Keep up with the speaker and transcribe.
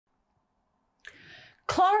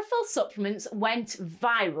Chlorophyll supplements went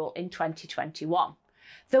viral in 2021.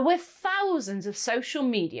 There were thousands of social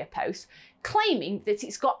media posts claiming that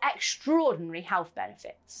it's got extraordinary health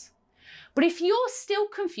benefits. But if you're still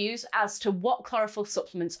confused as to what chlorophyll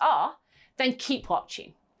supplements are, then keep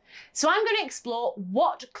watching. So I'm going to explore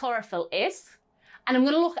what chlorophyll is, and I'm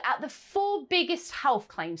going to look at the 4 biggest health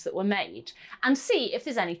claims that were made and see if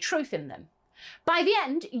there's any truth in them. By the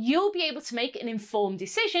end, you'll be able to make an informed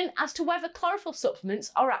decision as to whether chlorophyll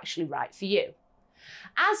supplements are actually right for you.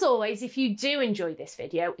 As always, if you do enjoy this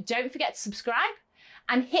video, don't forget to subscribe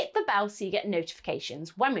and hit the bell so you get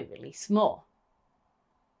notifications when we release more.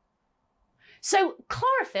 So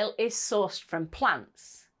chlorophyll is sourced from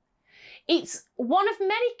plants. It's one of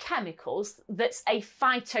many chemicals that's a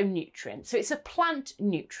phytonutrient, so it's a plant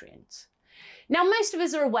nutrient. Now, most of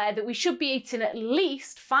us are aware that we should be eating at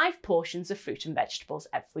least 5 portions of fruit and vegetables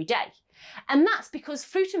every day. And that's because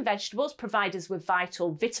fruit and vegetables provide us with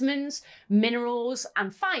vital vitamins, minerals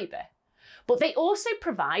and fibre. But they also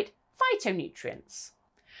provide phytonutrients.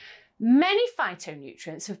 Many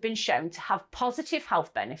phytonutrients have been shown to have positive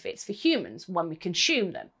health benefits for humans when we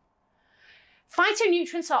consume them.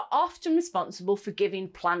 Phytonutrients are often responsible for giving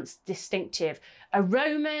plants distinctive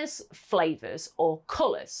aromas, flavours or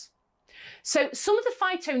colours. So some of the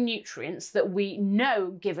phytonutrients that we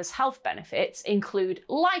know give us health benefits include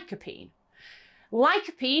lycopene.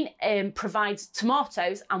 Lycopene provides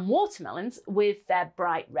tomatoes and watermelons with their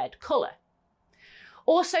bright red colour.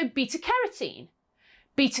 Also beta-carotene.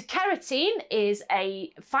 Beta-carotene is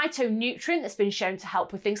a phytonutrient that's been shown to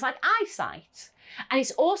help with things like eyesight. And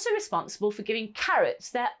it's also responsible for giving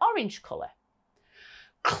carrots their orange colour.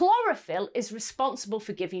 Chlorophyll is responsible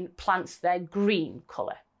for giving plants their green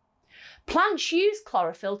colour. Plants use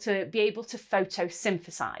chlorophyll to be able to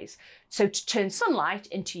photosynthesize, so to turn sunlight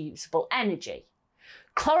into usable energy.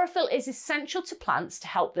 Chlorophyll is essential to plants to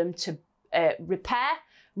help them to repair,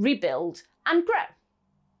 rebuild and grow.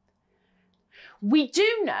 We do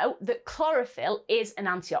know that chlorophyll is an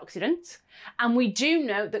antioxidant, and we do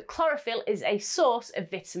know that chlorophyll is a source of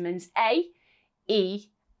vitamins A, E,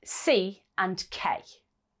 C and K.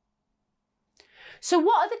 So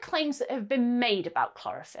what are the claims that have been made about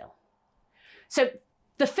chlorophyll? So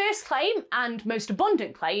the first claim and most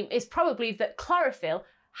abundant claim is probably that chlorophyll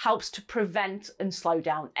helps to prevent and slow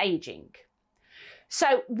down aging.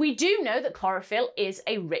 So we do know that chlorophyll is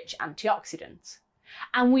a rich antioxidant.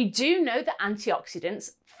 And we do know that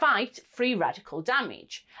antioxidants fight free radical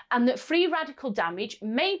damage, and that free radical damage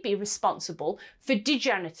may be responsible for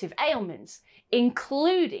degenerative ailments,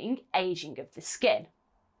 including aging of the skin.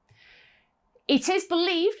 It is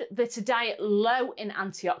believed that a diet low in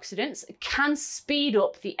antioxidants can speed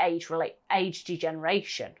up the age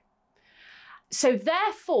degeneration. So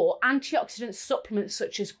therefore, antioxidant supplements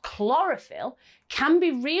such as chlorophyll can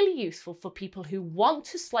be really useful for people who want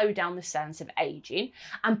to slow down the signs of aging,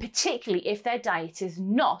 and particularly if their diet is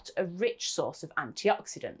not a rich source of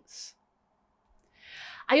antioxidants.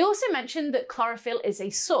 I also mentioned that chlorophyll is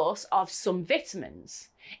a source of some vitamins.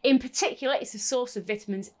 In particular, it's a source of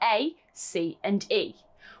vitamins A, C and E.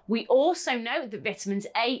 We also know that vitamins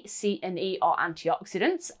A, C and E are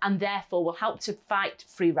antioxidants and therefore will help to fight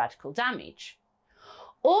free radical damage.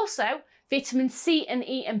 Also, vitamin C and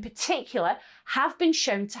E in particular have been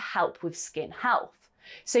shown to help with skin health.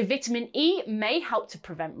 So vitamin E may help to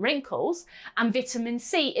prevent wrinkles, and vitamin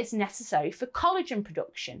C is necessary for collagen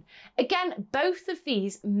production. Again, both of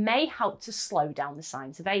these may help to slow down the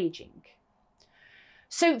signs of aging.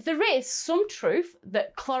 So there is some truth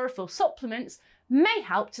that chlorophyll supplements may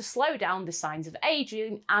help to slow down the signs of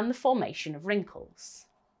aging and the formation of wrinkles.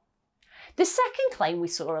 The second claim we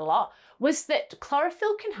saw a lot was that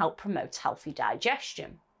chlorophyll can help promote healthy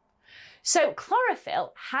digestion. So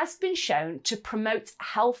chlorophyll has been shown to promote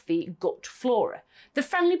healthy gut flora, the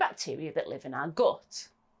friendly bacteria that live in our gut.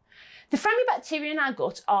 The friendly bacteria in our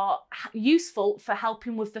gut are useful for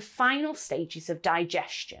helping with the final stages of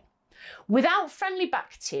digestion. Without friendly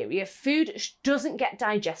bacteria, food doesn't get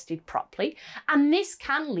digested properly, and this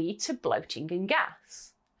can lead to bloating and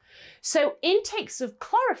gas. So intakes of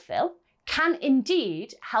chlorophyll can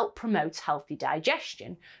indeed help promote healthy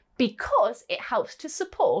digestion because it helps to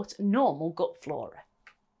support normal gut flora.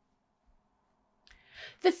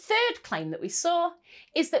 The third claim that we saw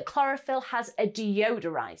is that chlorophyll has a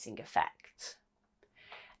deodorizing effect.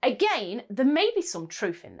 Again, there may be some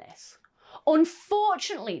truth in this.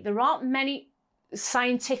 Unfortunately, there aren't many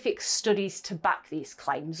scientific studies to back these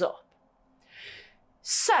claims up.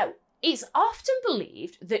 So, it's often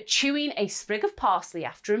believed that chewing a sprig of parsley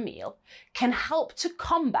after a meal can help to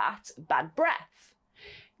combat bad breath.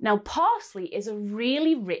 Now, parsley is a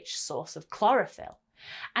really rich source of chlorophyll,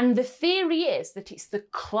 And the theory is that it's the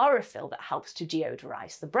chlorophyll that helps to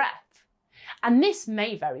deodorize the breath. And this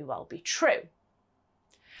may very well be true.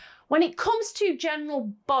 When it comes to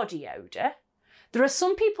general body odour, there are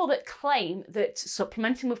some people that claim that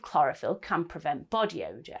supplementing with chlorophyll can prevent body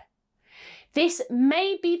odour. This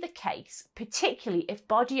may be the case, particularly if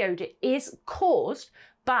body odour is caused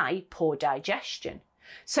by poor digestion.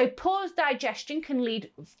 So poor digestion can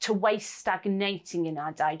lead to waste stagnating in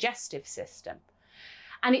our digestive system.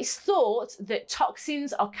 And it's thought that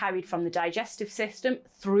toxins are carried from the digestive system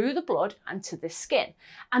through the blood and to the skin,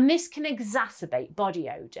 and this can exacerbate body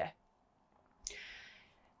odour.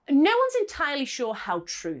 No one's entirely sure how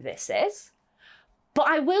true this is, but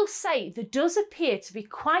I will say there does appear to be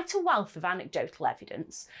quite a wealth of anecdotal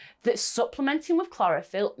evidence that supplementing with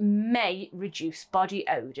chlorophyll may reduce body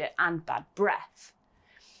odour and bad breath.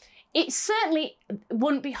 It certainly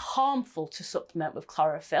wouldn't be harmful to supplement with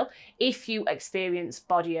chlorophyll if you experience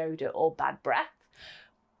body odour or bad breath,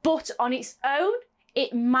 but on its own,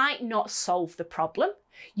 it might not solve the problem.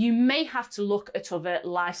 You may have to look at other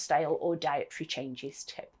lifestyle or dietary changes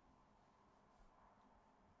too.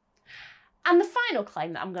 And the final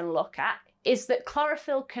claim that I'm going to look at is that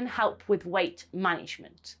chlorophyll can help with weight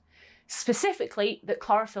management. Specifically, that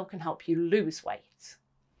chlorophyll can help you lose weight.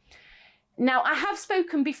 Now, I have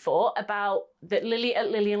spoken before about that at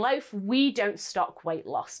Lily Loaf, we don't stock weight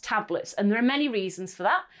loss tablets, and there are many reasons for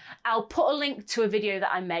that. I'll put a link to a video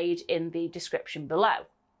that I made in the description below.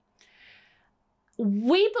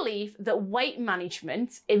 We believe that weight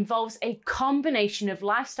management involves a combination of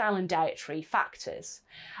lifestyle and dietary factors,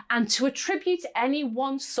 and to attribute any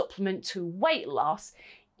one supplement to weight loss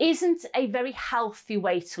isn't a very healthy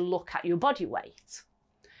way to look at your body weight.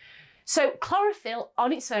 So chlorophyll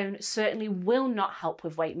on its own certainly will not help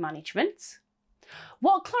with weight management.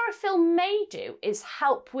 What chlorophyll may do is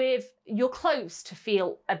help with your clothes to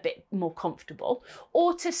feel a bit more comfortable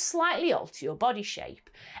or to slightly alter your body shape.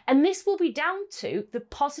 And this will be down to the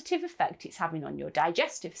positive effect it's having on your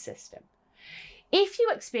digestive system. If you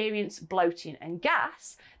experience bloating and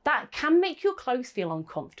gas, that can make your clothes feel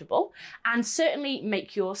uncomfortable and certainly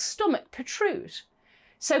make your stomach protrude.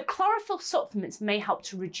 So chlorophyll supplements may help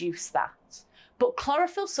to reduce that, but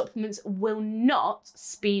chlorophyll supplements will not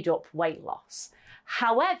speed up weight loss.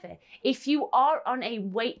 However, if you are on a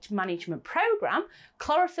weight management program,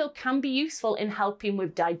 chlorophyll can be useful in helping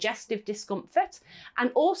with digestive discomfort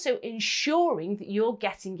and also ensuring that you're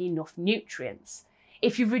getting enough nutrients.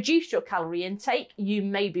 If you've reduced your calorie intake, you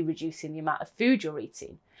may be reducing the amount of food you're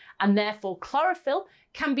eating, and therefore chlorophyll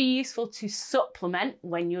can be useful to supplement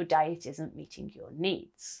when your diet isn't meeting your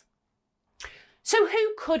needs. So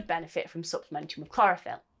who could benefit from supplementing with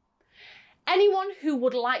chlorophyll? Anyone who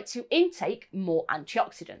would like to intake more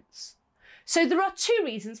antioxidants. So there are two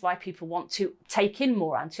reasons why people want to take in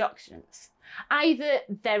more antioxidants. Either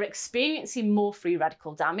they're experiencing more free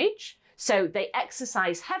radical damage, so they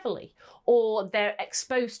exercise heavily, or they're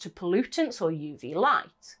exposed to pollutants or UV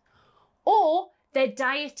light, or their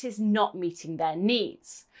diet is not meeting their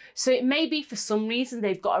needs. So it may be for some reason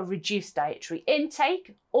they've got a reduced dietary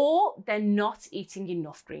intake, or they're not eating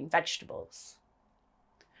enough green vegetables.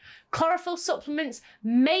 Chlorophyll supplements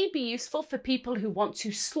may be useful for people who want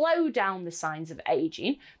to slow down the signs of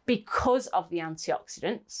aging because of the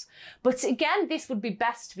antioxidants. But again, this would be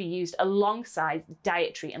best to be used alongside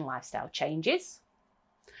dietary and lifestyle changes.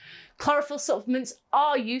 Chlorophyll supplements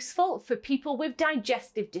are useful for people with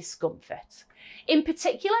digestive discomfort. In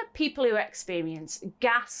particular, people who experience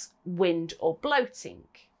gas, wind, or bloating.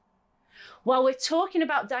 While we're talking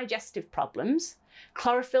about digestive problems,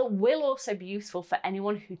 chlorophyll will also be useful for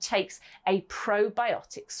anyone who takes a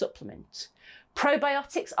probiotic supplement.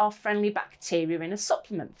 Probiotics are friendly bacteria in a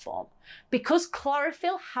supplement form. Because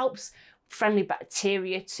chlorophyll helps friendly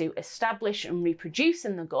bacteria to establish and reproduce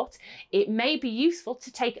in the gut, it may be useful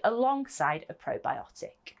to take alongside a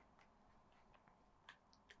probiotic.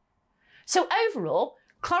 So overall,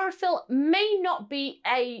 chlorophyll may not be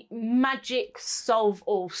a magic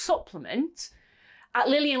solve-all supplement. At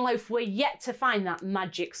Lily Loaf, we're yet to find that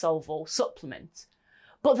magic solve-all supplement.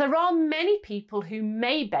 But there are many people who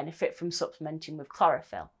may benefit from supplementing with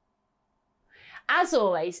chlorophyll. As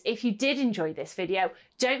always, if you did enjoy this video,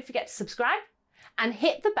 don't forget to subscribe and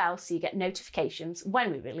hit the bell so you get notifications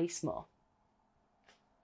when we release more.